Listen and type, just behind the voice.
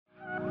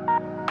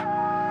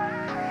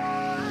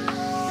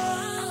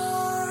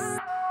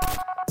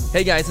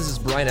Hey guys, this is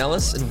Brian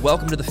Ellis, and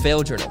welcome to the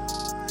Fail Journal.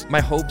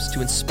 My hope's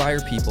to inspire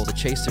people to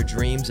chase their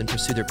dreams and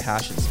pursue their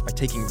passions by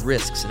taking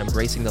risks and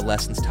embracing the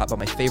lessons taught by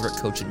my favorite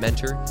coach and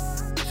mentor,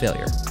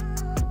 failure.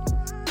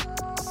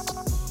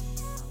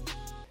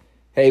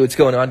 Hey, what's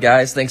going on,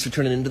 guys? Thanks for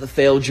tuning into the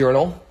Fail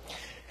Journal.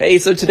 Hey,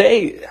 so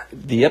today,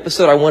 the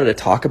episode I wanted to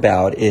talk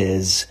about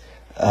is,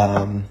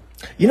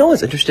 you know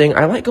what's interesting?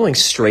 I like going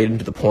straight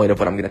into the point of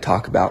what I'm going to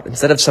talk about,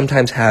 instead of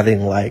sometimes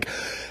having like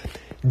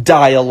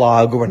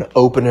dialogue or an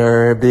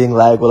opener being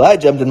like, well, I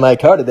jumped in my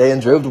car today and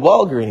drove to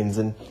Walgreens.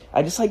 And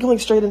I just like going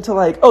straight into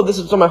like, oh, this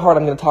is what's on my heart,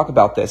 I'm going to talk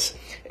about this.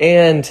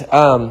 And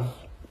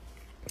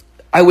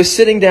I was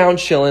sitting down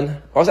chilling.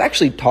 I was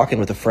actually talking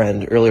with a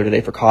friend earlier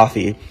today for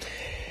coffee.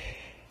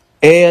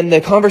 And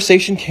the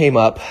conversation came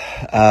up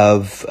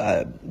of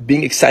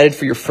being excited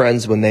for your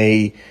friends when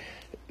they,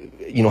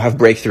 you know, have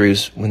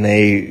breakthroughs, when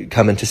they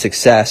come into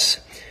success,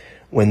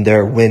 when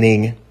they're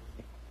winning,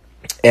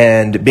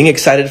 and being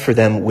excited for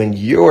them when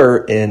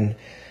you're in,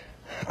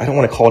 I don't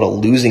want to call it a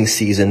losing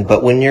season,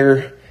 but when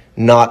you're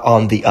not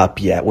on the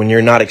up yet, when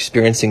you're not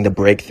experiencing the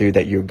breakthrough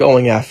that you're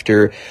going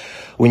after,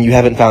 when you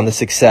haven't found the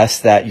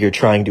success that you're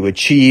trying to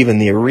achieve in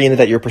the arena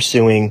that you're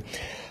pursuing.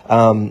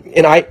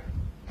 And I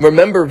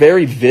remember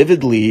very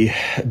vividly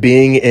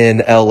being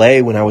in LA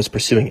when I was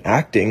pursuing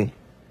acting,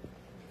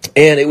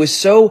 and it was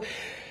so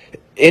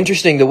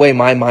interesting the way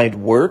my mind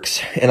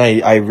works, and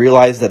I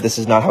realized that this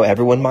is not how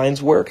everyone's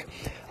minds work.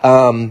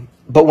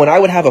 But when I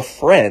would have a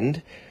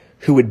friend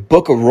who would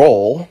book a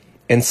role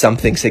in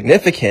something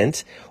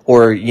significant,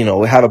 or, you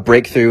know, have a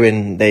breakthrough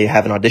and they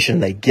have an audition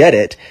and they get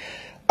it,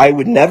 I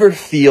would never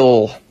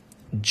feel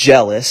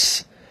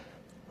jealous,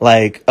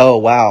 like, oh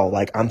wow,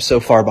 like I'm so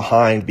far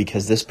behind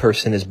because this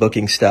person is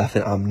booking stuff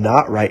and I'm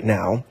not right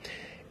now.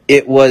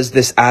 It was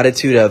this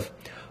attitude of,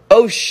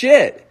 oh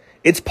shit,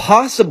 it's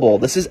possible.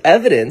 This is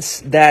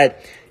evidence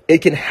that it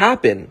can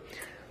happen.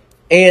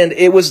 And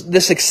it was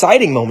this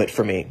exciting moment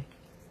for me.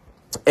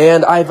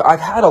 And I've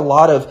had a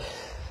lot of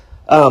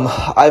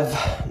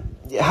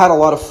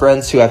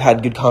friends who I've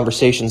had good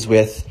conversations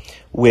with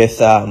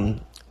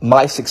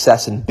my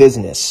success in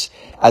business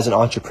as an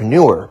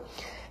entrepreneur.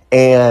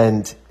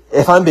 And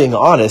if I'm being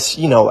honest,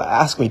 you know,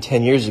 ask me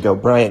 10 years ago,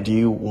 Bryant, do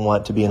you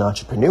want to be an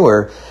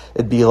entrepreneur?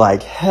 It'd be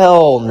like,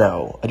 hell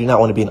no, I do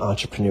not want to be an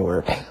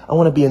entrepreneur. I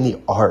want to be in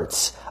the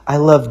arts. I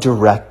love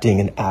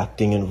directing and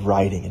acting and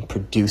writing and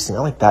producing. I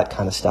like that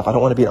kind of stuff. I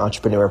don't want to be an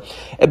entrepreneur.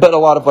 But a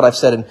lot of what I've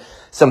said in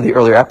some of the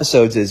earlier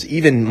episodes is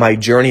even my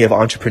journey of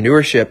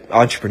entrepreneurist,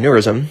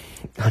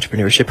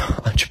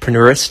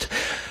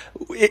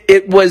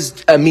 it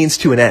was a means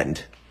to an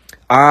end.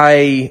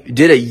 I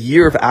did a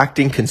year of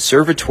acting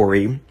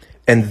conservatory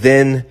and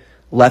then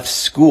left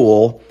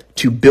school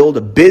to build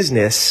a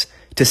business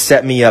to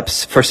set me up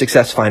for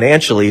success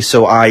financially,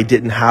 so I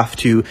didn't have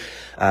to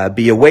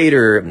be a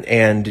waiter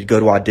and go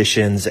to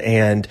auditions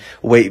and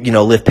wait, you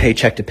know, live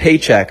paycheck to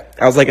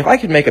paycheck. I was like, if I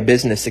could make a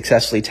business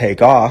successfully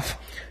take off,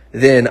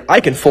 then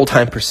I can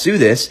full-time pursue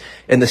this,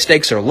 and the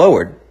stakes are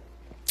lowered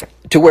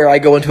to where I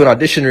go into an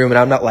audition room and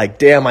I'm not like,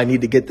 damn, I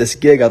need to get this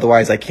gig,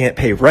 otherwise I can't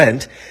pay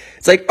rent.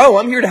 It's like, oh,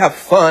 I'm here to have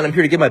fun. I'm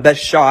here to give my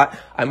best shot.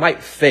 I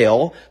might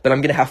fail, but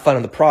I'm going to have fun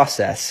in the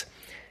process.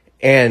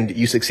 And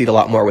you succeed a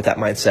lot more with that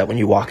mindset when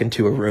you walk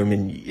into a room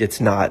and it's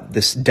not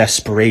this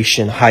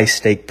desperation,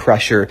 high-stake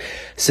pressure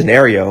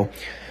scenario.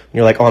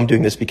 You're like, oh, I'm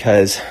doing this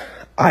because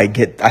I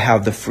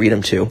have the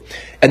freedom to.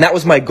 And that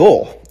was my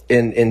goal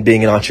in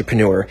being an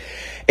entrepreneur.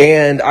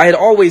 And I had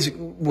always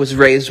was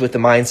raised with the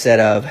mindset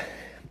of,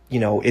 you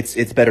know,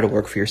 it's better to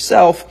work for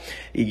yourself.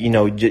 You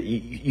know,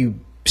 you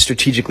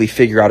strategically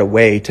figure out a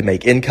way to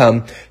make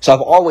income. So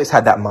I've always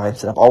had that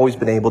mindset. I've always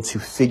been able to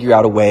figure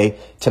out a way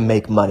to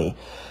make money.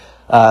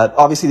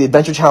 Obviously, the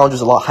Adventure Challenge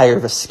was a lot higher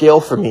of a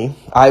scale for me.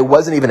 I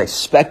wasn't even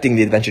expecting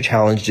the Adventure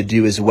Challenge to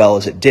do as well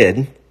as it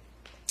did.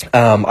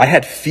 I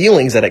had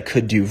feelings that it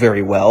could do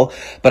very well,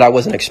 but I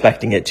wasn't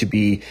expecting it to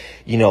be,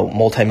 you know,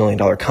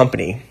 multi-million-dollar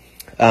company.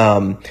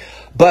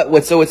 But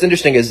what's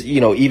interesting is,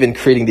 you know, even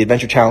creating the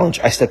Adventure Challenge,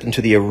 I stepped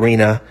into the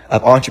arena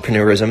of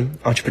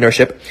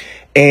entrepreneurship.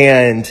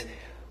 And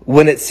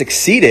when it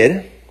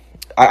succeeded,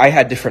 I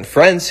had different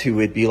friends who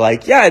would be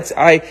like, yeah,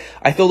 I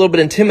feel a little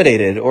bit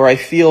intimidated, or I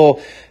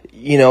feel,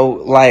 you know,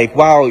 like,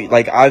 wow,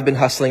 like I've been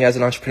hustling as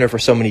an entrepreneur for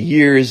so many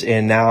years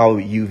and now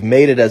you've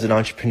made it as an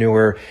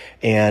entrepreneur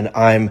and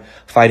I'm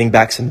fighting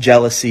back some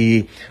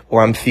jealousy,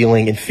 or I'm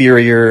feeling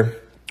inferior,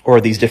 or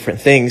these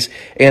different things.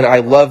 And I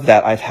love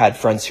that I've had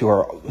friends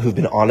who've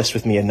been honest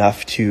with me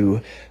enough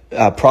to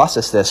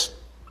process this.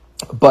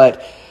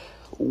 But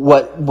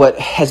what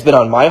has been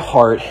on my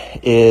heart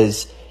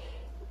is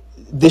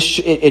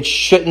this: it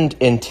shouldn't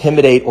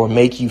intimidate or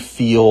make you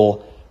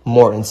feel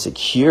more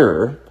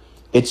insecure.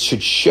 It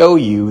should show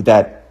you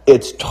that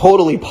it's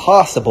totally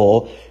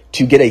possible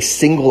to get a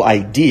single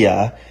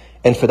idea,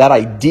 and for that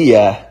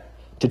idea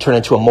to turn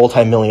into a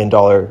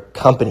multi-million-dollar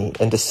company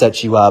and to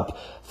set you up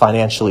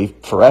financially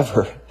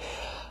forever.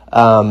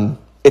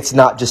 it's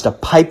not just a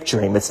pipe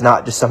dream. It's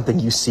not just something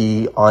you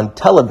see on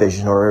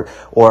television or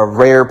a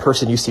rare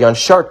person you see on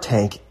Shark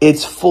Tank.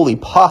 It's fully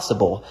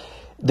possible.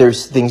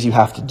 There's things you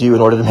have to do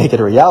in order to make it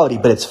a reality,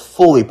 but it's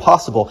fully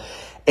possible.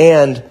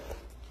 And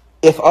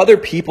if other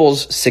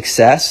people's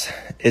success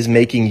is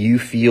making you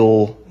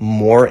feel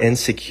more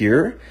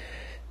insecure,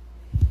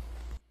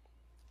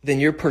 then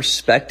your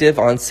perspective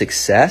on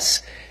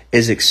success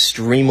is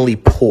extremely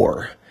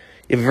poor.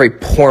 You have a very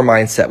poor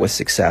mindset with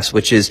success,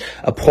 which is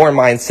a poor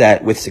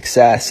mindset with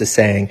success is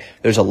saying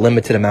there's a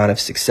limited amount of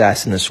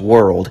success in this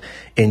world,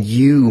 and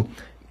you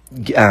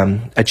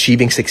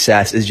achieving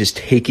success is just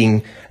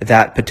taking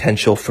that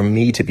potential for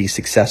me to be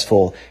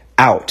successful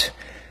out,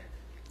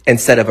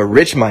 instead of a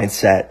rich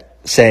mindset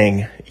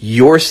saying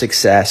your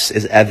success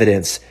is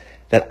evidence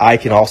that I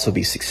can also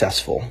be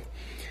successful.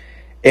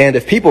 And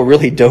if people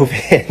really dove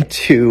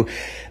into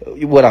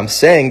what I'm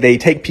saying, they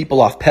take people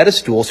off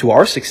pedestals who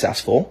are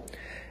successful,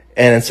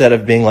 and instead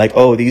of being like,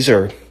 oh, these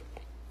are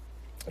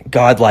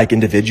godlike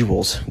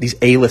individuals, these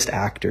A-list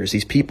actors,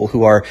 these people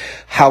who are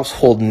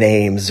household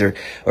names, or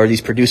these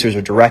producers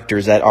or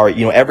directors that are,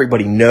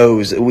 everybody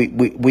knows.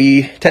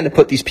 We tend to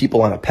put these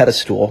people on a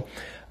pedestal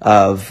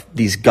of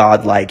these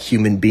godlike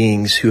human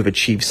beings who have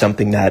achieved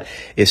something that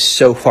is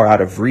so far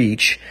out of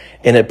reach.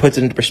 And it puts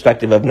it into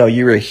perspective of, no,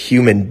 you're a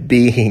human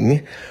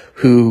being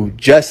who,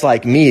 just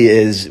like me,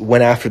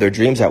 went after their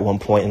dreams at one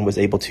point and was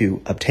able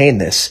to obtain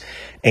this.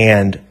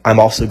 And I'm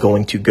also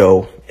going to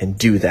go and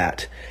do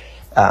that.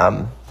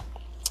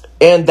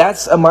 And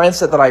that's a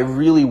mindset that I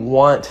really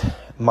want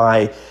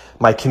my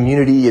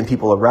community and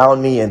people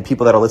around me and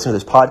people that are listening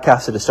to this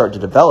podcast to start to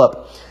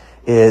develop,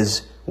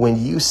 is when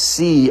you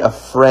see a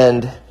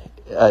friend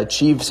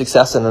achieve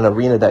success in an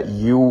arena that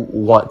you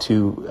want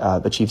to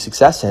achieve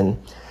success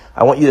in,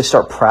 I want you to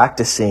start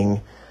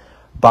practicing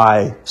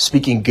by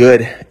speaking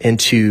good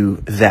into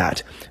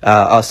that.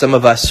 Some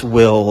of us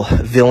will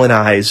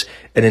villainize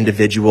an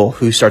individual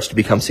who starts to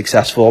become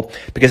successful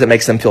because it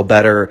makes them feel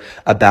better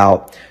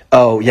about,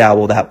 oh yeah,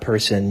 well that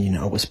person,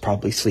 was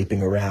probably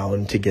sleeping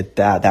around to get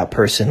that. That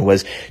person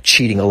was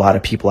cheating a lot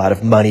of people out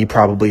of money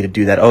probably to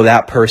do that. Oh,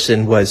 that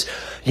person was,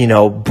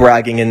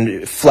 bragging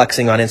and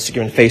flexing on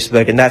Instagram and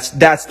Facebook. And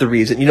that's the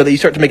reason, that you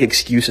start to make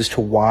excuses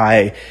to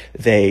why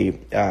they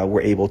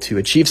were able to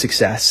achieve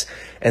success,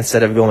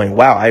 instead of going,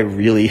 wow, I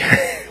really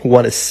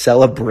want to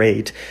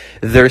celebrate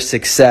their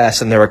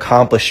success and their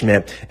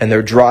accomplishment and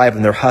their drive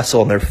and their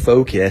hustle and their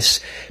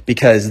focus,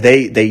 because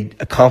they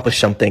accomplished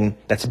something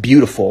that's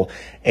beautiful,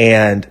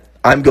 and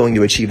I'm going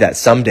to achieve that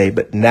someday.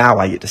 But now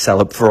I get to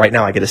celebrate. For right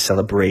now, I get to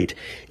celebrate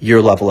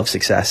your level of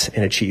success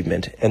and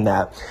achievement. And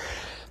that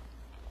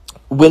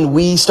when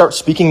we start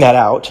speaking that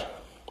out,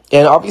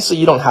 and obviously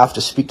you don't have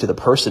to speak to the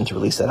person to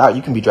release that out.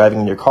 You can be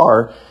driving in your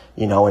car,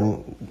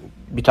 and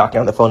be talking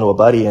on the phone to a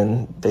buddy,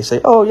 and they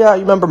say, oh yeah,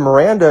 you remember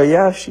Miranda?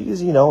 Yeah,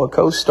 she's, a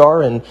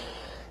co-star in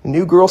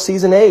New Girl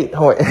Season 8.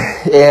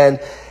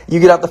 And you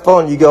get out the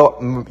phone and you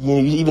go, you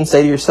even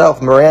say to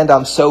yourself, Miranda,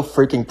 I'm so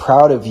freaking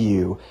proud of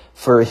you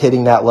for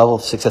hitting that level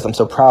of success. I'm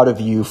so proud of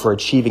you for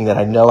achieving that.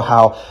 I know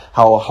how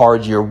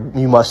hard you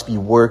must be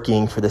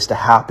working for this to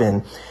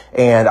happen.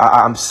 And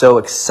I'm so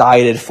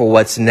excited for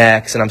what's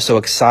next. And I'm so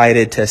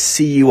excited to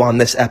see you on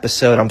this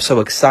episode. I'm so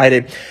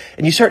excited.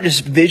 And you start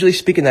just visually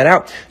speaking that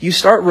out. You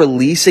start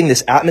releasing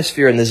this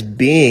atmosphere and this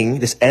being,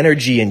 this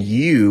energy in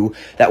you,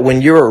 that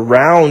when you're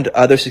around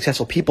other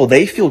successful people,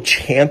 they feel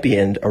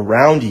championed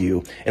around you.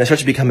 And it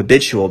starts to become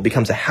habitual. It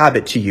becomes a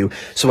habit to you.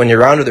 So when you're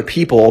around other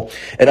people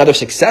and other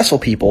successful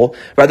people,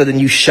 rather than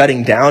you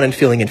shutting down and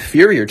feeling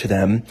inferior to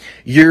them,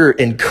 you're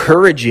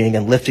encouraging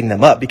and lifting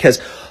them up.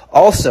 Because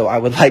also, I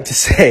would like to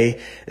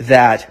say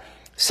that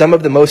some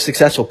of the most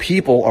successful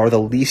people are the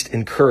least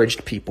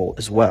encouraged people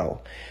as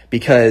well.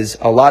 Because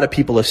a lot of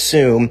people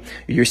assume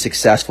you're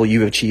successful,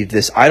 you've achieved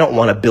this. I don't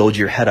want to build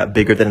your head up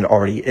bigger than it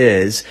already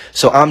is.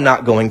 So I'm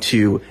not going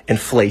to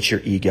inflate your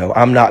ego.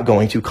 I'm not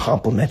going to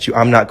compliment you.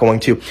 I'm not going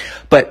to.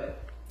 But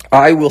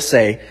I will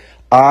say,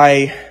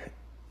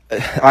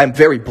 I'm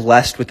very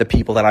blessed with the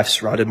people that I've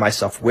surrounded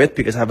myself with,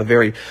 because I have a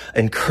very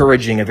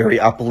encouraging, a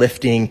very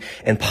uplifting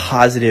and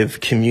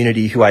positive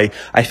community who I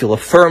feel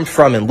affirmed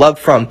from and loved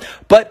from.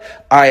 But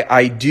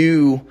I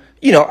do,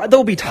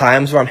 there'll be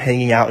times where I'm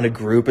hanging out in a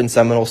group and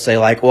someone will say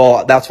like,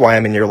 well, that's why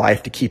I'm in your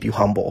life, to keep you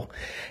humble.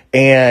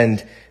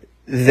 And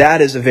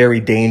that is a very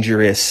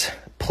dangerous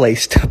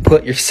place to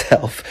put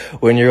yourself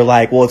when you're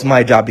like, well, it's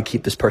my job to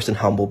keep this person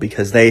humble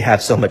because they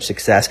have so much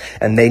success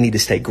and they need to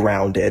stay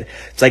grounded.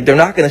 It's like, they're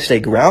not going to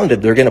stay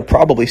grounded. They're going to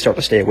probably start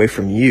to stay away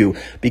from you,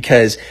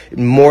 because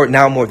more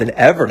than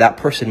ever, that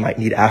person might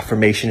need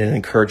affirmation and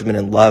encouragement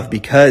and love,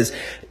 because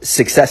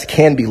success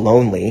can be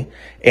lonely,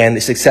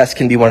 and success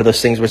can be one of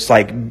those things where it's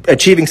like,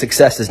 achieving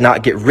success does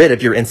not get rid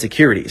of your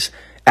insecurities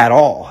at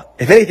all.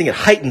 If anything, it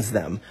heightens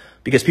them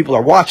because people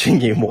are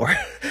watching you more.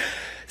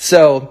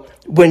 So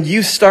when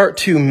you start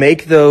to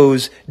make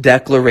those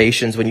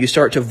declarations, when you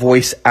start to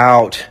voice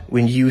out,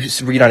 when you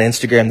read on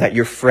Instagram that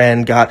your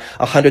friend got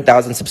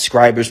 100,000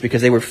 subscribers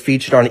because they were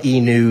featured on E!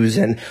 News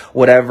and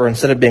whatever,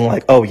 instead of being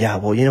like, oh yeah,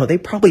 well, they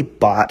probably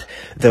bought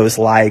those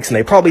likes and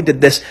they probably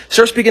did this,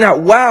 start speaking out,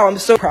 wow, I'm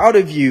so proud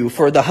of you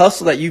for the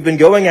hustle that you've been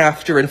going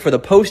after and for the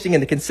posting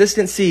and the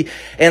consistency.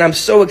 And I'm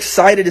so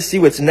excited to see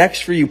what's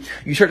next for you.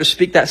 You start to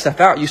speak that stuff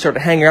out. You start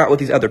to hang out with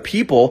these other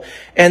people,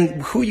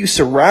 and who you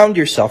surround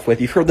yourself with.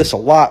 You've heard this a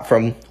lot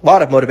from a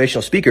lot of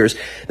motivational speakers.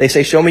 They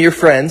say, show me your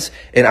friends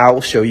and I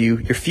will show you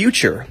your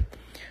future.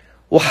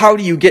 Well, how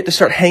do you get to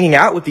start hanging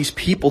out with these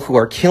people who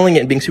are killing it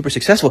and being super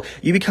successful?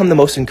 You become the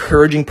most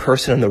encouraging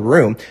person in the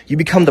room. You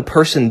become the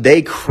person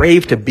they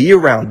crave to be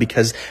around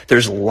because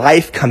there's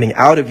life coming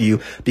out of you,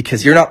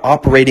 because you're not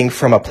operating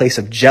from a place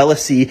of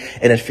jealousy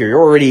and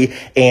inferiority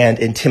and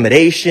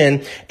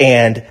intimidation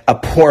and a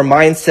poor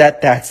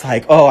mindset that's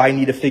like, oh, I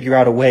need to figure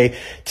out a way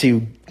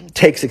to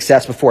take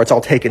success before it's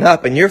all taken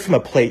up. And you're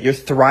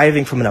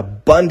thriving from an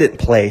abundant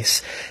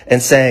place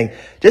and saying,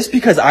 just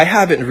because I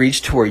haven't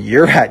reached to where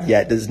you're at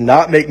yet does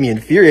not make me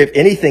inferior. If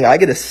anything, I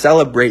get to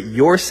celebrate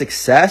your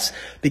success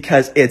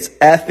because it's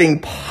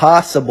effing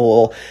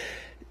possible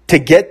to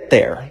get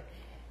there.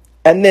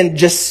 And then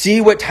just see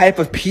what type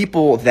of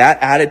people that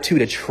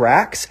attitude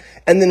attracts.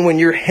 And then when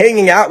you're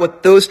hanging out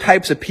with those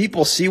types of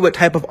people, see what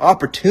type of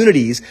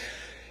opportunities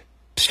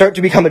start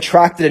to become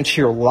attracted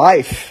into your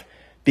life,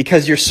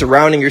 because you're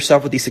surrounding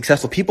yourself with these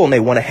successful people and they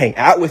want to hang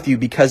out with you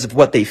because of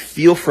what they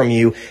feel from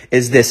you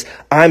is this,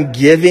 I'm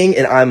giving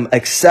and I'm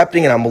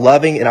accepting and I'm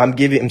loving and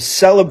I'm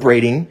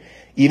celebrating,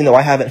 even though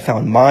I haven't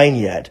found mine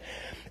yet.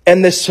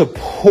 And the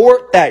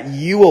support that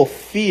you will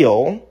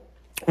feel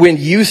when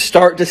you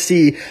start to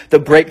see the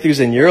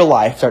breakthroughs in your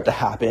life start to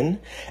happen,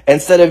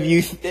 instead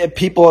of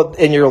people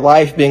in your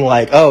life being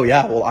like, oh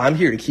yeah, well, I'm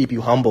here to keep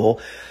you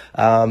humble.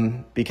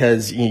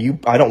 Because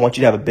I don't want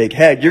you to have a big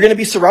head. You're going to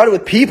be surrounded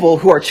with people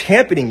who are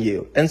championing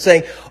you and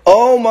saying,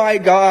 oh my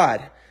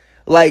God,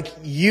 like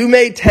you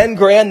made 10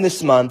 grand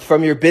this month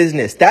from your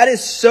business. That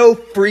is so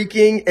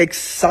freaking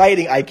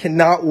exciting. I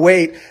cannot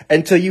wait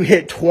until you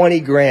hit 20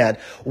 grand.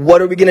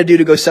 What are we going to do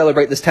to go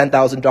celebrate this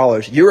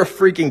 $10,000? You're a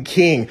freaking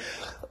king.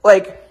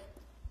 Like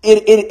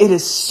it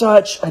is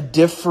such a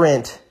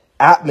different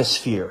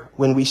atmosphere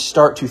when we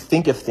start to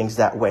think of things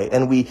that way,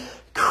 and we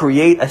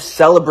create a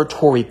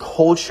celebratory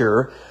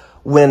culture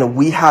when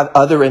we have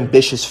other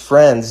ambitious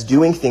friends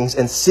doing things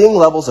and seeing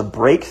levels of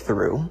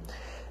breakthrough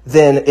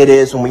than it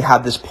is when we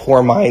have this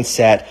poor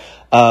mindset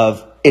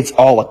of it's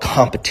all a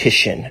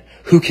competition.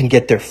 Who can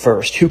get there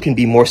first? Who can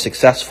be more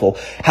successful?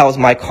 How is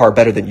my car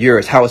better than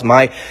yours? How is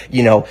my,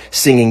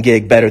 singing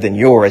gig better than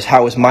yours?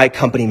 How is my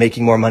company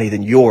making more money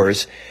than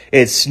yours?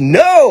 It's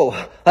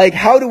no! Like,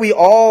 how do we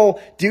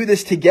all do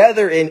this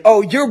together? And,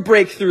 oh, your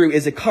breakthrough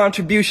is a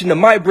contribution to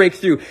my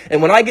breakthrough.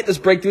 And when I get this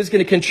breakthrough, it's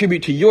going to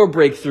contribute to your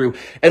breakthrough.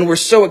 And we're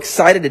so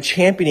excited to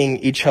championing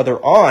each other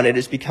on. It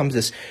just becomes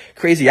this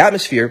crazy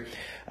atmosphere.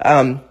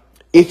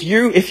 If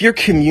your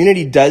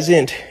community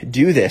doesn't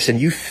do this and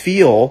you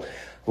feel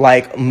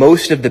like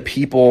most of the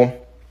people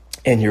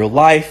in your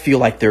life feel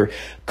like they're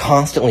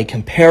constantly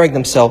comparing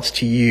themselves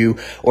to you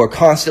or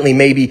constantly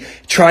maybe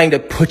trying to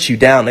put you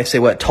down. They say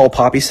tall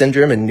poppy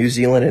syndrome in New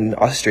Zealand and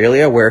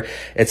Australia, where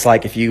it's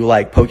like if you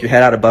poke your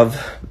head out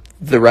above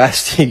the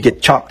rest, you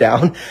get chopped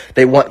down.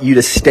 They want you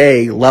to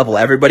stay level.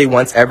 Everybody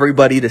wants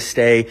everybody to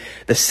stay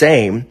the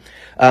same.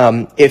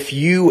 If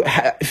you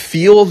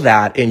feel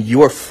that in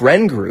your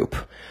friend group,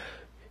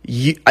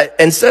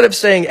 instead of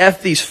saying,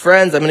 F these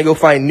friends, I'm going to go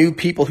find new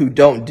people who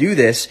don't do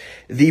this,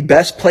 the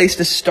best place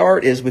to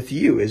start is with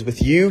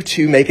you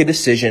to make a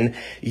decision.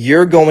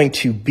 You're going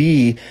to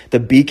be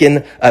the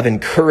beacon of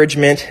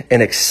encouragement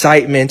and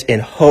excitement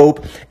and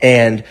hope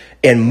and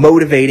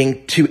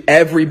motivating to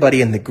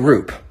everybody in the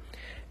group.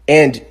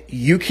 And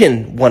you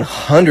can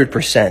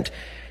 100%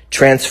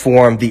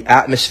 transform the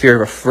atmosphere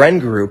of a friend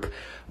group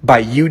by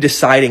you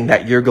deciding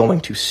that you're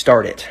going to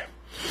start it.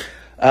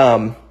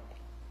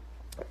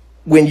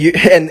 When you,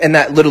 and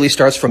that literally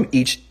starts from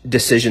each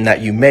decision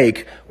that you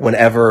make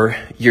whenever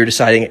you're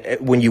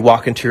deciding, when you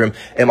walk into a room,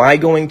 am I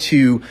going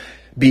to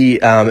be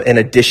an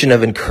addition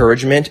of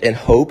encouragement and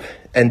hope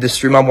in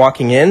this room I'm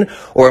walking in?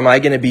 Or am I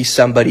going to be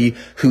somebody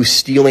who's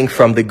stealing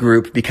from the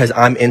group because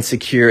I'm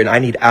insecure and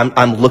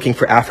I'm looking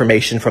for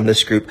affirmation from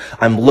this group.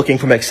 I'm looking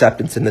for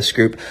acceptance in this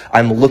group.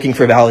 I'm looking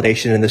for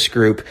validation in this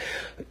group.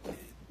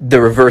 The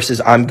reverse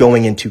is I'm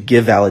going in to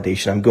give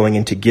validation. I'm going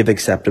in to give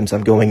acceptance.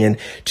 I'm going in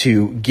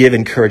to give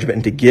encouragement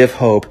and to give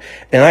hope.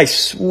 And I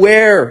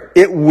swear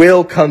it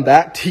will come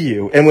back to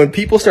you. And when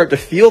people start to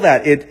feel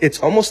that, it's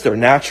almost their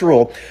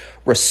natural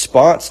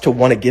response to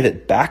want to give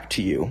it back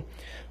to you.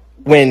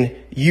 When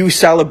you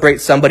celebrate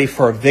somebody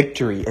for a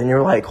victory and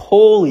you're like,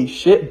 holy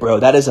shit,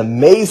 bro, that is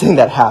amazing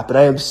that happened.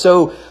 I am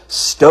so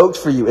stoked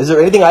for you. Is there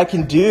anything I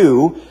can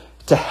do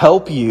to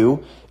help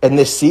you in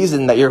this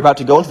season that you're about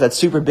to go into that's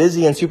super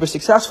busy and super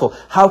successful?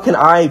 How can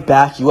I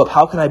back you up?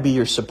 How can I be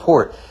your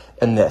support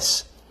in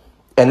this?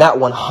 And that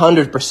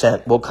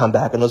 100% will come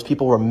back. And those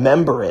people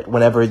remember it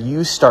whenever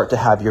you start to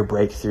have your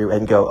breakthrough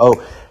and go,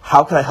 oh,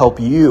 how can I help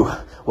you?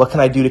 What can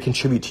I do to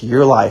contribute to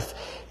your life,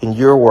 in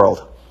your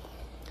world?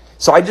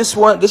 So this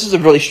is a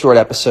really short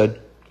episode.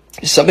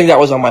 It's something that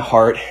was on my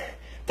heart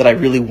that I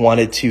really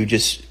wanted to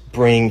just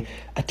bring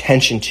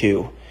attention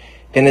to.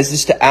 And is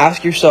this to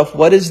ask yourself,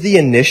 what is the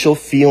initial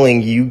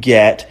feeling you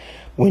get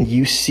when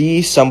you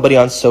see somebody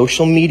on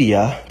social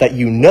media that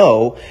you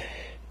know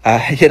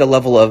hit a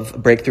level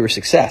of breakthrough or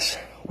success?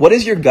 What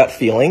is your gut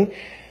feeling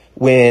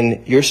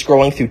when you're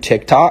scrolling through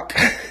TikTok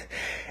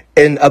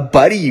and a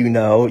buddy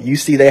you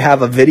see they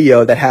have a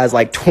video that has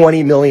like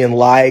 20 million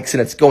likes and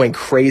it's going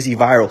crazy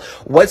viral?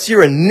 What's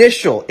your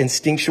initial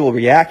instinctual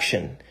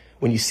reaction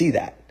when you see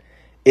that?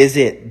 Is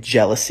it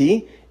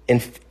jealousy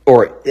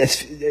or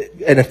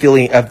a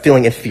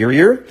feeling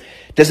inferior?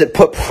 Does it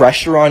put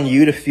pressure on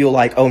you to feel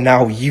like, oh,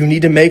 now you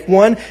need to make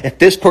one? If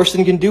this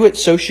person can do it,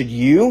 so should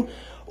you?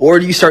 Or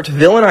do you start to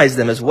villainize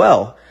them as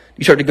well?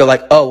 You start to go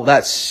like, oh,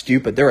 that's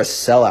stupid. They're a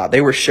sellout. They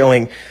were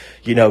showing,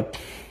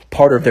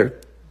 part of their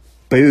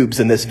boobs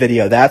in this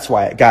video. That's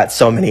why it got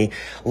so many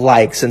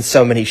likes and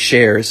so many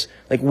shares.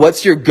 Like,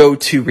 what's your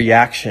go-to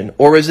reaction?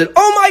 Or is it,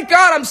 oh my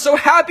God, I'm so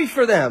happy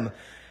for them.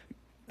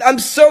 I'm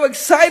so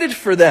excited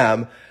for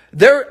them.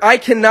 I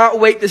cannot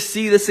wait to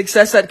see the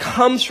success that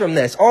comes from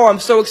this. Oh, I'm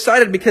so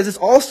excited because this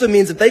also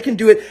means that they can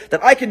do it,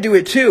 that I can do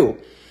it too.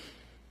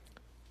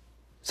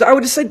 So I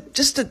would just say,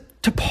 just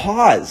to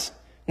pause.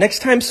 Next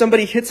time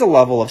somebody hits a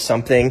level of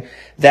something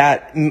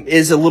that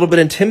is a little bit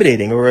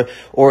intimidating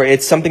or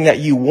it's something that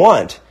you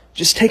want,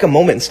 just take a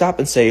moment and stop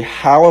and say,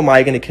 how am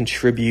I going to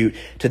contribute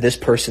to this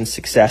person's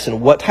success?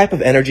 And what type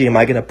of energy am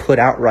I going to put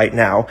out right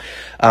now?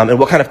 And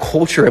what kind of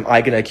culture am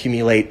I going to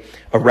accumulate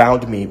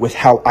around me with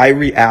how I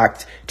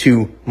react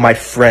to my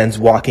friends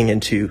walking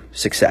into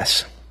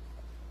success?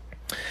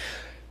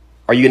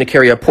 Are you going to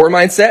carry a poor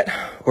mindset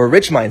or a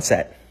rich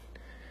mindset?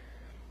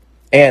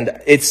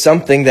 And it's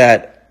something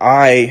that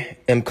I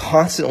am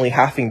constantly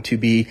having to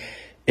be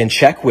in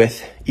check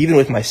with, even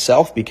with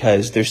myself,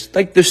 because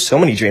there's so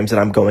many dreams that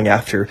I'm going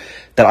after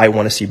that I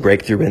want to see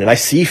breakthrough in. And I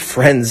see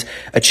friends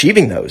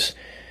achieving those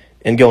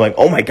and going,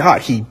 oh my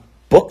God, he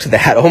booked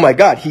that. Oh my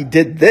God, he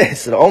did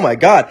this. And oh my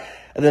God.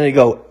 And then I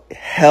go,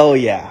 hell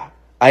yeah.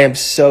 I am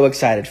so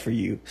excited for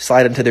you.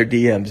 Slide into their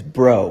DMs.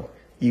 Bro,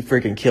 you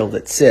freaking killed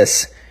it.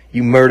 Sis,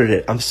 you murdered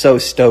it. I'm so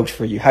stoked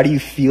for you. How do you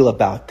feel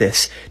about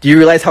this? Do you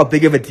realize how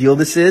big of a deal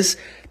this is?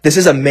 This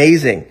is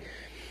amazing.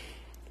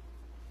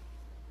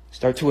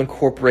 Start to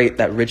incorporate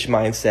that rich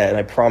mindset. And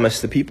I promise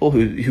the people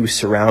who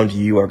surround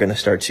you are going to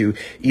start to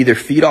either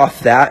feed off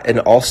that and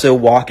also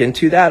walk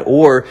into that,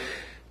 or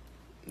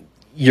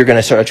you're going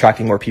to start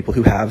attracting more people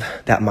who have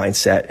that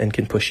mindset and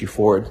can push you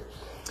forward.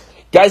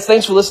 Guys,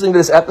 thanks for listening to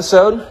this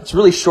episode. It's a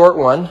really short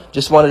one.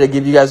 Just wanted to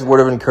give you guys a word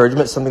of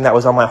encouragement, something that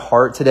was on my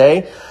heart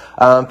today.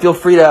 Feel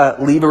free to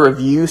leave a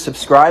review,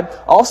 subscribe.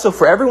 Also,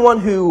 for everyone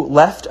who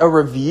left a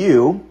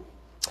review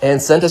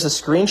and sent us a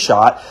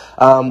screenshot,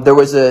 there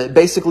was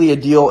basically a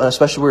deal, and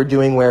especially we were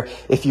doing, where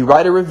if you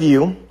write a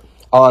review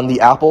on the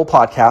Apple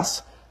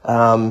Podcasts,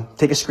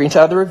 take a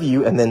screenshot of the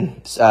review and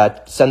then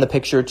send the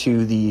picture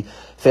to the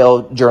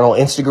Fail Journal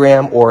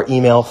Instagram or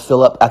email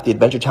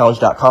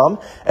philip@theadventurechallenge.com,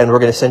 and we're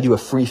going to send you a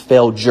free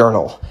Fail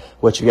Journal,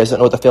 which if you guys don't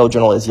know what the Fail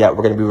Journal is yet,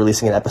 we're going to be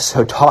releasing an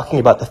episode talking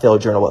about the Fail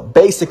Journal. But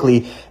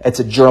basically, it's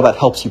a journal that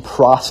helps you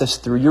process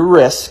through your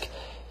risk.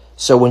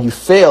 So when you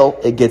fail,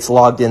 it gets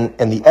logged in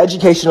the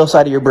educational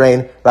side of your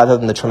brain rather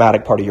than the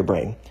traumatic part of your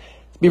brain.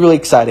 It'll be really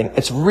exciting.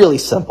 It's really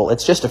simple.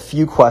 It's just a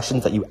few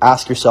questions that you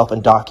ask yourself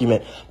and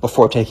document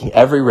before taking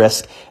every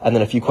risk, and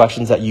then a few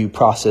questions that you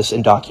process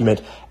and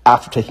document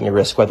after taking a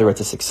risk, whether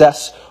it's a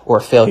success or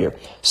a failure.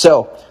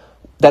 So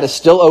that is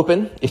still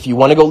open. If you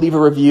want to go leave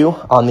a review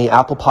on the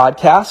Apple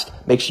Podcast,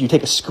 make sure you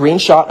take a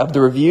screenshot of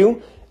the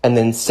review and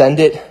then send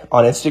it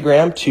on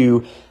Instagram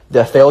to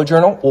the Fail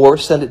Journal, or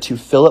send it to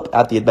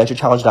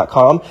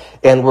philip@theadventurechallenge.com.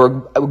 And we're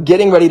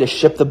getting ready to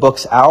ship the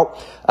books out.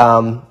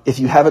 If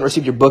you haven't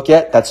received your book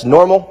yet, that's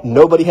normal.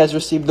 Nobody has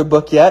received their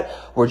book yet.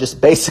 We're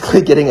just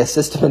basically getting a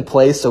system in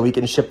place so we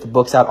can ship the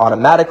books out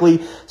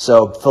automatically.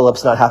 So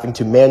Philip's not having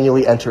to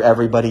manually enter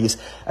everybody's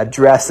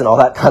address and all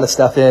that kind of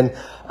stuff in.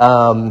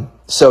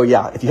 So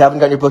yeah, if you haven't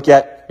gotten your book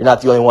yet, you're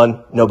not the only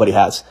one. Nobody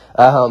has.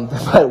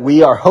 But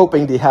we are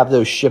hoping to have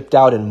those shipped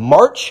out in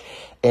March,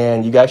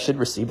 and you guys should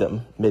receive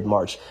them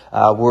mid-March.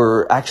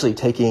 We're actually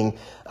taking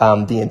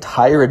the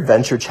entire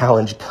Adventure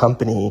Challenge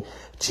company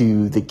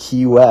to the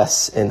Key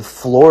West in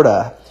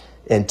Florida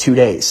in 2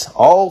 days.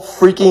 All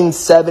freaking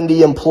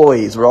 70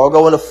 employees. We're all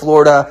going to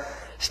Florida,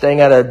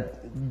 staying at a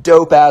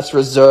dope-ass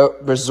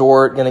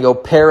resort, going to go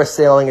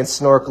parasailing and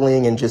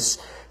snorkeling and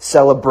just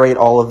celebrate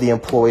all of the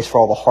employees for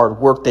all the hard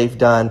work they've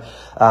done.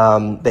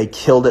 They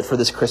killed it for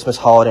this Christmas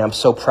holiday. I'm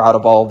so proud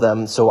of all of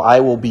them. So I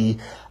will be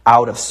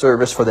out of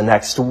service for the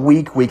next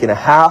week and a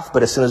half,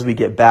 but as soon as we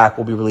get back,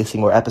 we'll be releasing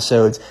more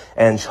episodes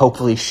and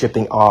hopefully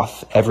shipping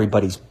off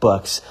everybody's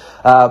books.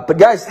 But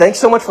guys, thanks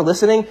so much for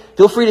listening.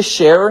 Feel free to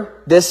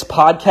share this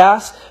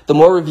podcast, the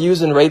more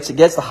reviews and rates it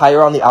gets, the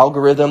higher on the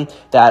algorithm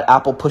that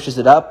Apple pushes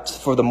it up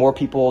for the more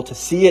people to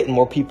see it and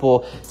more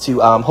people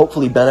to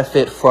hopefully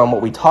benefit from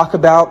what we talk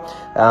about.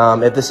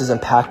 If this has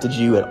impacted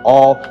you at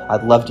all,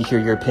 I'd love to hear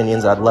your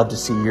opinions. I'd love to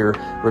see your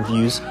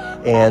reviews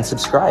and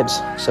subscribes.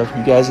 So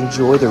you guys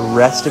enjoy the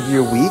rest of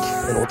your week,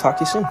 and we'll talk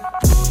to you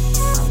soon.